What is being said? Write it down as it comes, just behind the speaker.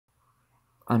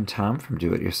I'm Tom from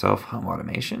Do It Yourself Home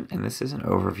Automation, and this is an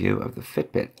overview of the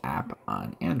Fitbit app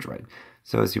on Android.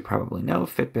 So as you probably know,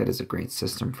 Fitbit is a great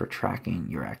system for tracking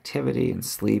your activity and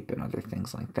sleep and other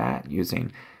things like that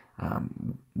using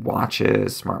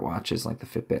watches, smartwatches like the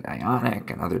Fitbit Ionic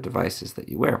and other devices that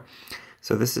you wear.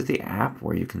 So this is the app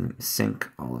where you can sync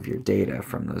all of your data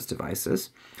from those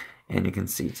devices. And you can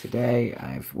see today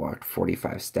I've walked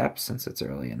 45 steps since it's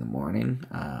early in the morning.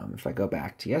 If I go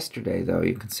back to yesterday, though,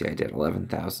 you can see I did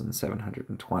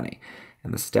 11,720.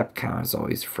 And the step count is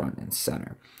always front and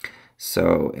center.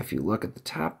 So if you look at the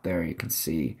top there, you can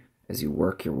see as you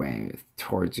work your way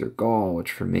towards your goal,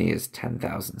 which for me is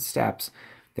 10,000 steps,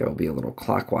 there will be a little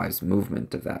clockwise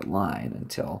movement of that line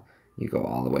until you go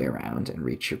all the way around and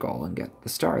reach your goal and get the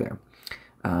star there.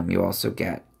 You also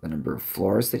get the number of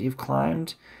floors that you've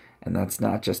climbed. And that's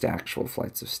not just actual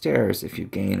flights of stairs. If you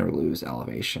gain or lose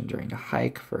elevation during a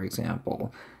hike, for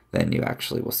example, then you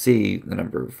actually will see the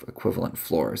number of equivalent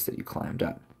floors that you climbed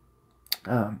up.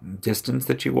 Distance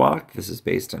that you walked, this is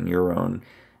based on your own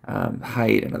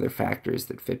height and other factors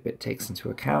that Fitbit takes into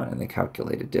account, and they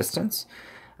calculate a distance.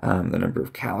 The number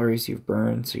of calories you've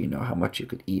burned, so you know how much you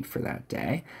could eat for that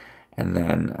day. And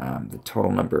then the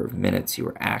total number of minutes you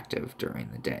were active during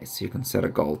the day. So you can set a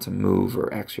goal to move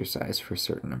or exercise for a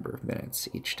certain number of minutes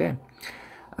each day.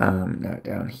 Now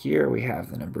down here we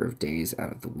have the number of days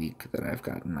out of the week that I've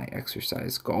gotten my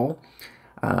exercise goal.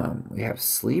 We have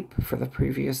sleep for the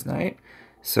previous night.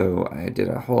 So I did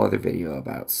a whole other video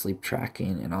about sleep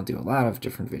tracking, and I'll do a lot of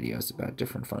different videos about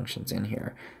different functions in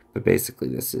here. But basically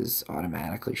this is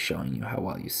automatically showing you how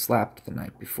well you slept the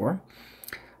night before.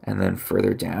 And then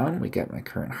further down, we get my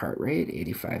current heart rate,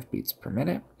 85 beats per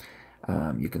minute.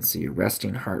 You can see your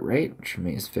resting heart rate, which for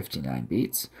me is 59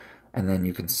 beats. And then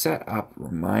you can set up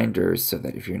reminders so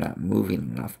that if you're not moving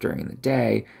enough during the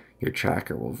day, your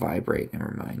tracker will vibrate and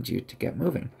remind you to get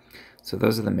moving. So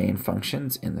those are the main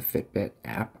functions in the Fitbit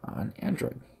app on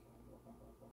Android.